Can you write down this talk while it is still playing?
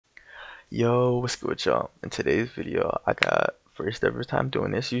Yo, what's good with y'all? In today's video, I got first ever time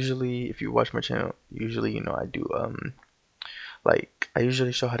doing this. Usually, if you watch my channel, usually I do like I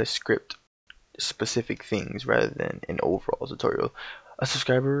usually show how to script specific things rather than an overall tutorial. A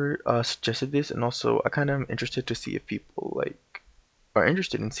subscriber suggested this, and also I kind of am interested to see if people are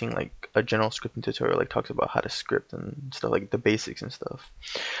interested in seeing like a general scripting tutorial, like talks about how to script and stuff, like the basics and stuff,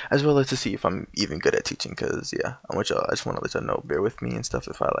 as well as to see if I'm even good at teaching. Cause yeah, I just want to let y'all know, bear with me and stuff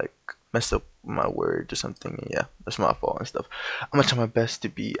if I like mess up my words or something. Yeah, that's my fault and stuff. I'm gonna try my best to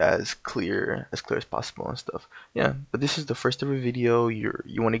be as clear as possible and stuff. Yeah, but this is the first ever video. You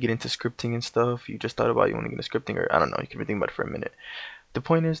want to get into scripting and stuff. You just thought about you want to get into scripting, or I don't know. You can be thinking about it for a minute. The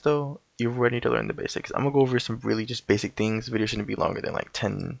point is though, you're ready to learn the basics. I'm gonna go over some really just basic things. The video shouldn't be longer than like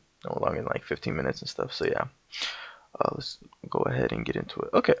 10, no longer than like 15 minutes and stuff. So yeah, let's go ahead and get into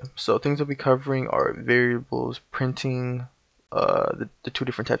it. Okay, so things we'll be covering are variables, printing, the two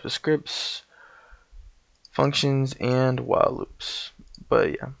different types of scripts, functions, and while loops.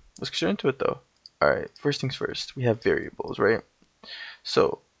 But yeah, let's get straight into it though. Alright, first things first, we have variables, right?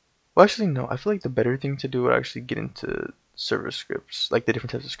 So, well, actually, no, I feel like the better thing to do would actually get into server scripts, like the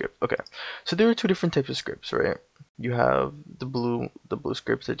different types of scripts. Okay, so there are two different types of scripts, right? You have the blue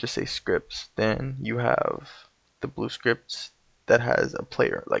scripts that just say scripts. Then you have the blue scripts that has a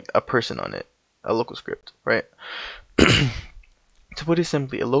player, like a person on it, a local script, right? To put it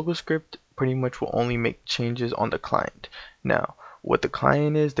simply, a local script pretty much will only make changes on the client. Now, what the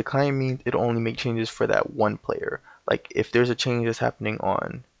client means it'll only make changes for that one player. Like if there's a change that's happening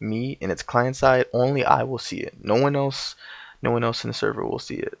on me and it's client side, only I will see it. No one else in the server will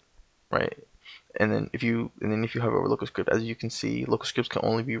see it, right? And then if you have a local script, as you can see, local scripts can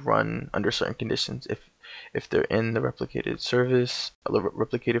only be run under certain conditions. If they're in the replicated service, a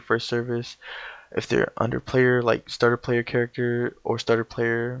replicated first service, if they're under player, like starter player character or starter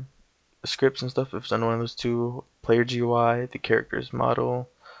player scripts and stuff, if it's on one of those two, player GUI, the character's model,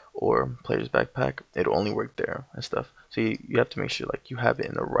 or player's backpack, it'll only work there and stuff. So you have to make sure like you have it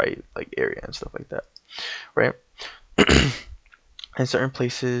in the right like area and stuff like that, right? In certain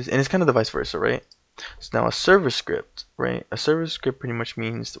places, and it's kind of the vice versa, right? So now a server script, right? A server script pretty much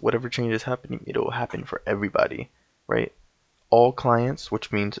means whatever change is happening, it'll happen for everybody, right? All clients,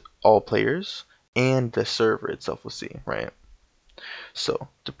 which means all players, and the server itself will see, right? So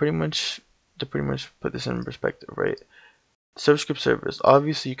to pretty much put this in perspective, right? Server script servers.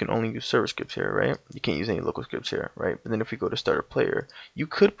 Obviously, you can only use server scripts here, right? You can't use any local scripts here, right? But then if we go to starter player, you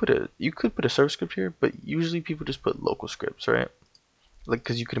could put a server script here, but usually people just put local scripts, right? Like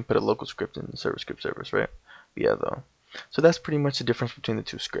because you couldn't put a local script in the server script servers, right? But yeah, though. So that's pretty much the difference between the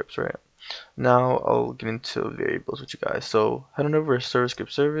two scripts, right? Now I'll get into variables with you guys. So head on over to server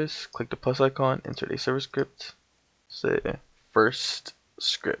script service, click the plus icon, insert a server script, say first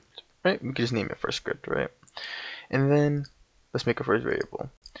script, right? We can just name it first script, right? And then let's make a first variable.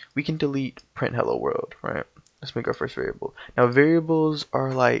 We can delete print hello world, right? Let's make our first variable. Now variables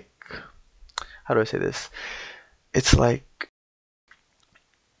are like, how do I say this? It's like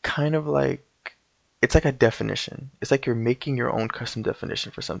kind of like it's like a definition. It's like you're making your own custom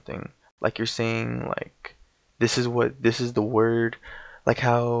definition for something. Like you're saying like this is the word, like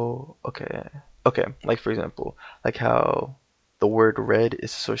how okay, like for example, like how the word red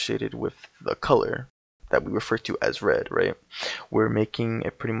is associated with the color that we refer to as red, right? We're making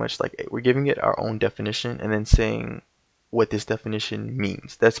it pretty much like we're giving it our own definition and then saying what this definition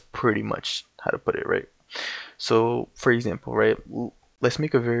means. That's pretty much how to put it, right? So for example, right, let's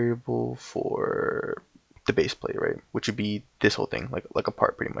make a variable for the base plate, right? Which would be this whole thing, like a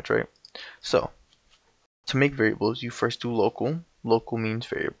part pretty much, right? So to make variables, you first do local. Local means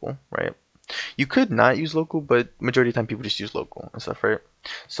variable, right? You could not use local, but majority of the time people just use local and stuff, right?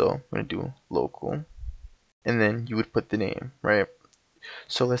 So I'm gonna do local, and then you would put the name, right?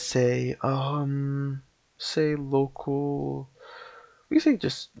 So let's say local. We can say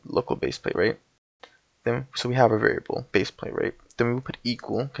just local base plate, right? Then so we have a variable base plate, right? Then we put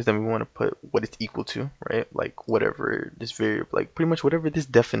equal because then we want to put what it's equal to, right? Like whatever this variable, like pretty much whatever this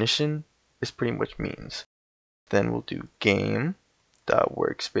definition is pretty much means. Then we'll do game dot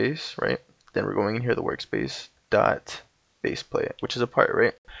workspace, right? Then we're going in here the workspace dot base plate, which is a part,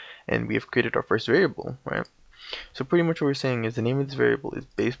 right? And we have created our first variable, right? So pretty much what we're saying is the name of this variable is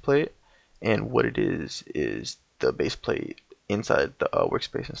base plate, and what it is the base plate inside the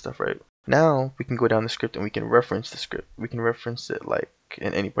workspace and stuff, right? Now we can go down the script and we can reference the script. We can reference it like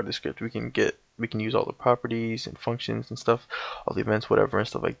in any part of the script. We can use all the properties and functions and stuff, all the events, whatever and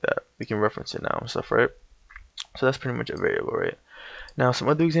stuff like that. We can reference it now and stuff, right? So that's pretty much a variable, right? Now some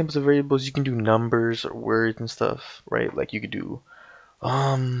other examples of variables, you can do numbers or words and stuff, right? Like you could do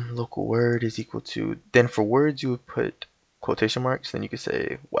Local word is equal to, then for words you would put quotation marks, then you could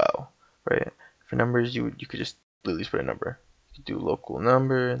say wow, right? For numbers you could just literally just put a number. You could do local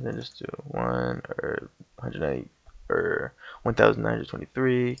number and then just do 1 or 190 or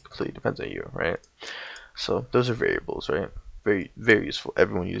 1923, completely depends on you, right? So those are variables, right? Very useful.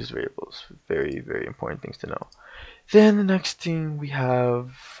 Everyone uses variables. Very important things to know. Then the next thing we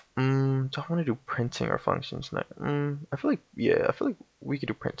have, do I want to do printing or functions next? I feel like, yeah, I feel like we could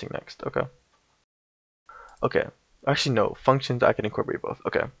do printing next. Okay. Okay. Actually, no, functions, I can incorporate both.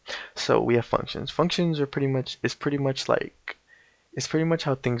 Okay. So we have functions. Functions are pretty much like, it's pretty much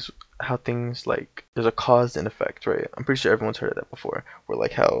how things like, there's a cause and effect, right? I'm pretty sure everyone's heard of that before. Where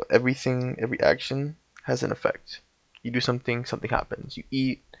like how every action has an effect. You do something, something happens. You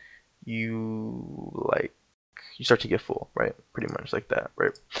eat, you like, you start to get full, right? Pretty much like that,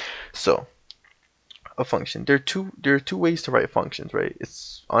 right? So a function. There are two ways to write functions, right?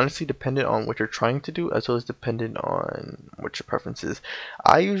 It's honestly dependent on what you're trying to do as well as dependent on what your preference is.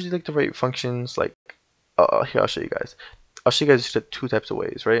 I usually like to write functions like here I'll show you guys. I'll show you guys two types of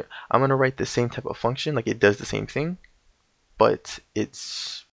ways, right? I'm gonna write the same type of function, like it does the same thing, but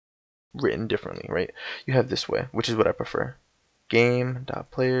it's written differently, right? You have this way, which is what I prefer.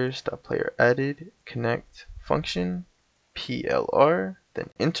 Game.players.player added connect function plr, then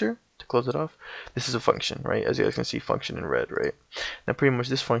enter to close it off. This is a function, right? As you guys can see, function in red, right? Now pretty much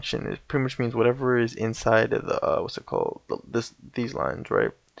this function is pretty much means whatever is inside of the what's it called, these lines,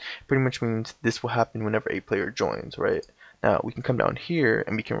 right? Pretty much means this will happen whenever a player joins, right? Now we can come down here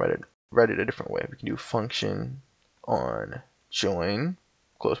and we can write it a different way. We can do function on join,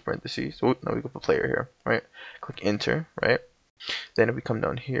 close parentheses. So now we go put player here, right? Click enter, right? Then if we come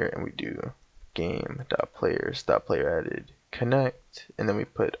down here and we do game.players.player added connect, and then we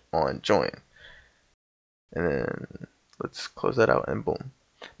put on join, and then let's close that out and boom.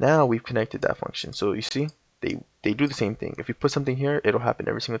 Now we've connected that function. So you see, they do the same thing. If you put something here, it'll happen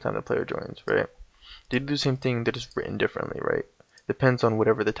every single time the player joins, right? They do the same thing, they're just written differently, right? Depends on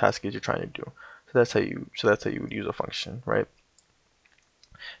whatever the task is you're trying to do. So that's how you would use a function, right?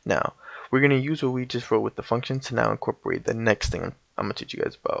 Now, we're going to use what we just wrote with the function to now incorporate the next thing I'm going to teach you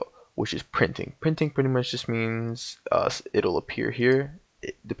guys about, which is printing. Printing pretty much just means it'll appear here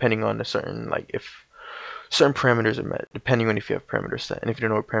depending on a certain, like if certain parameters are met, depending on if you have parameters set. And if you don't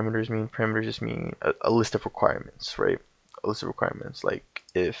know what parameters just mean a list of requirements, right? A list of requirements. Like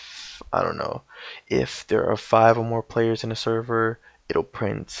if, I don't know, if there are 5 or more players in a server, it'll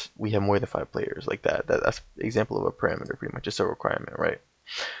print we have more than 5 players, like that. That's an example of a parameter, pretty much just a requirement, right?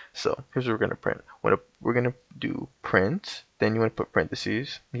 So here's what we're gonna print. We're gonna do print, then you want to put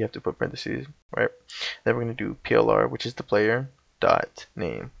parentheses. You have to put parentheses, right? Then we're gonna do plr, which is the player dot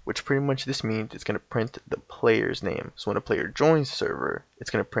name, which pretty much this means it's gonna print the player's name. So when a player joins the server,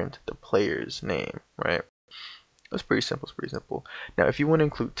 it's gonna print the player's name, right? That's pretty simple. It's pretty simple. Now, if you want to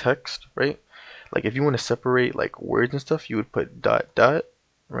include text, right? Like if you want to separate like words and stuff, you would put dot dot,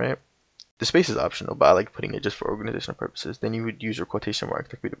 right? The space is optional, but I like putting it just for organizational purposes. Then you would use your quotation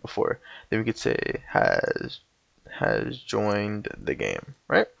marks like we did before. Then we could say has joined the game,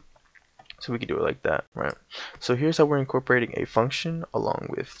 right? So we could do it like that, right? So here's how we're incorporating a function along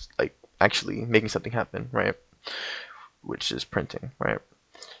with like actually making something happen, right? Which is printing, right?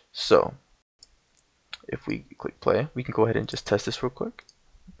 So if we click play, we can go ahead and just test this real quick.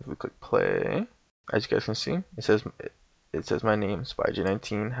 If we click play, as you guys can see, it says my name,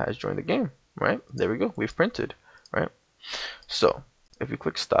 SpyJ19, has joined the game, right? There we go, we've printed, right? So if we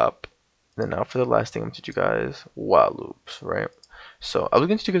click stop, then now for the last thing I'm gonna teach you guys, while loops, right? So I was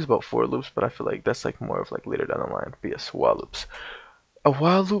gonna teach you guys about for loops, but I feel like that's like more of like later down the line. But yes, while loops. A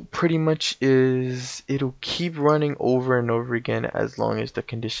while loop pretty much is it'll keep running over and over again as long as the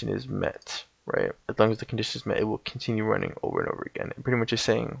condition is met, right? As long as the condition is met, it will continue running over and over again. And pretty much is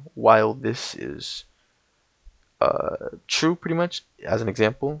saying while this is true, pretty much as an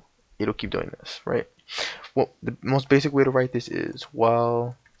example, it'll keep doing this, right? Well, the most basic way to write this is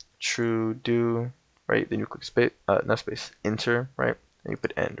while true do, right? Then you click space, not space, enter, right? And you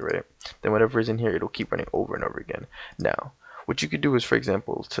put end, right? Then whatever is in here, it'll keep running over and over again. Now, what you could do is, for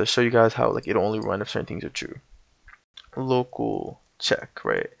example, to show you guys how like it'll only run if certain things are true. Local check,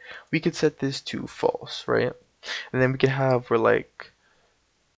 right? We could set this to false, right? And then we could have where like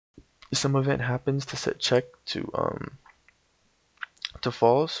some event happens to set check to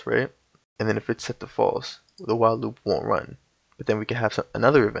false, right? And then if it's set to false, the while loop won't run. But then we can have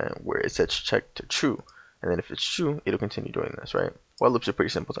another event where it sets check to true, and then if it's true, it'll continue doing this, right? While loops are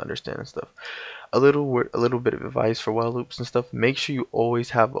pretty simple to understand and stuff. A little bit of advice for while loops and stuff. Make sure you always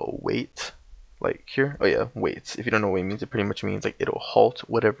have a wait like here. Oh yeah, waits. If you don't know what it means, it pretty much means like it'll halt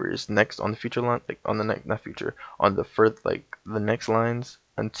whatever is next on the future line, like on the next, not future, on the first, like the next lines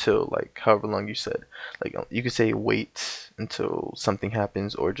until like however long you said. Like you could say wait until something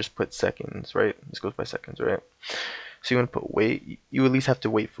happens, or just put seconds, right? This goes by seconds, right? So you want to put wait. You at least have to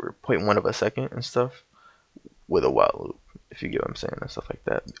wait for zero point 0.1 of a second and stuff with a while loop, if you get what I'm saying, and stuff like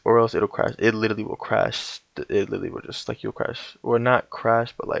that. Or else it'll crash. It literally will crash. It literally will just like you'll crash, or not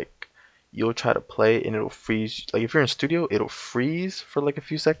crash, but like you'll try to play and it'll freeze. Like if you're in studio, it'll freeze for like a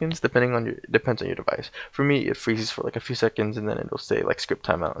few seconds, depending on your depends on your device. For me, it freezes for like a few seconds and then it'll say like script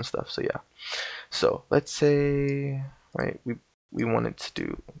timeout and stuff. So yeah. So let's say right we wanted to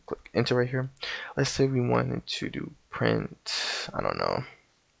do, click enter right here. Let's say we wanted to do print. I don't know.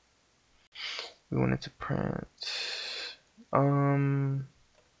 We wanted to print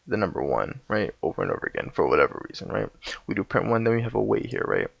the number 1, right, over and over again for whatever reason, right? We do print 1, then we have a wait here,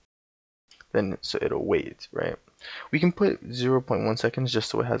 right? Then so it'll wait, right? We can put 0 0.1 seconds just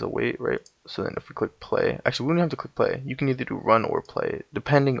so it has a wait, right? So then if we click play, actually we don't have to click play. You can either do run or play,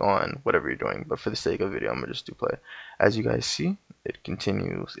 depending on whatever you're doing. But for the sake of the video, I'm gonna just do play. As you guys see, it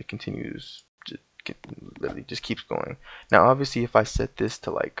continues. It continues. Literally just keeps going. Now obviously if I set this to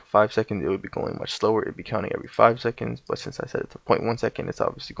like 5 seconds, it would be going much slower. It'd be counting every 5 seconds, but since I set it to 0.1 second, it's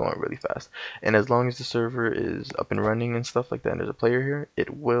obviously going really fast. And as long as the server is up and running and stuff like that, and there's a player here,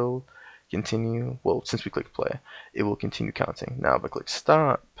 it will continue. Well, since we click play, it will continue counting. Now if I click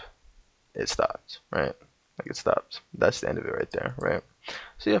stop, it stops, right? Like it stops. That's the end of it right there, right?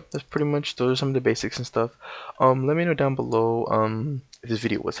 So yeah, that's pretty much, those are some of the basics and stuff. Let me know down below if this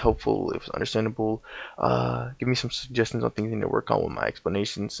video was helpful, if it was understandable. Give me some suggestions on things you need to work on with my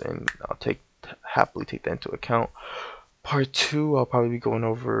explanations, and I'll happily take that into account. Part 2, I'll probably be going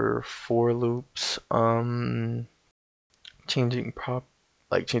over for loops, changing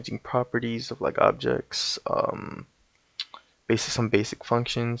properties of like objects, some basic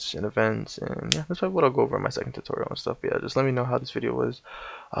functions and events, and yeah, that's probably what I'll go over in my second tutorial and stuff. But yeah, just let me know how this video was.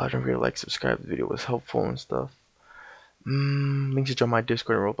 Don't forget to like, subscribe if the video was helpful and stuff. Links to join my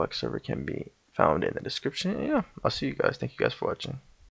Discord and Roblox server can be found in the description. And yeah, I'll see you guys. Thank you guys for watching.